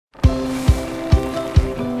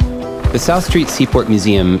The South Street Seaport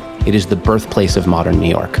Museum, it is the birthplace of modern New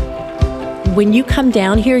York. When you come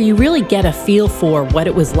down here, you really get a feel for what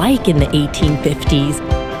it was like in the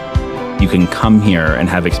 1850s. You can come here and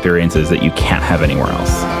have experiences that you can't have anywhere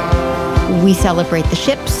else. We celebrate the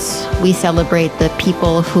ships, we celebrate the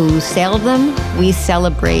people who sailed them, we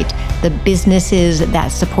celebrate the businesses that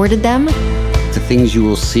supported them. The things you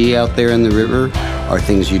will see out there in the river are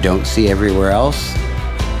things you don't see everywhere else.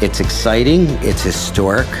 It's exciting, it's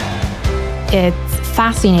historic. It's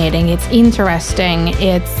fascinating, it's interesting,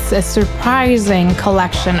 it's a surprising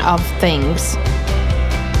collection of things.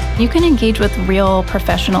 You can engage with real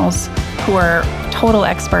professionals who are total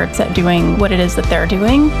experts at doing what it is that they're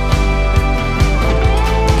doing.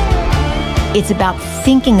 It's about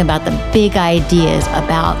thinking about the big ideas,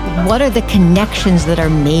 about what are the connections that are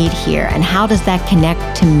made here and how does that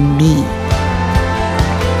connect to me?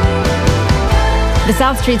 The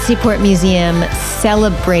South Street Seaport Museum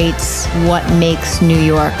celebrates what makes New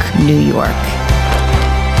York, New York.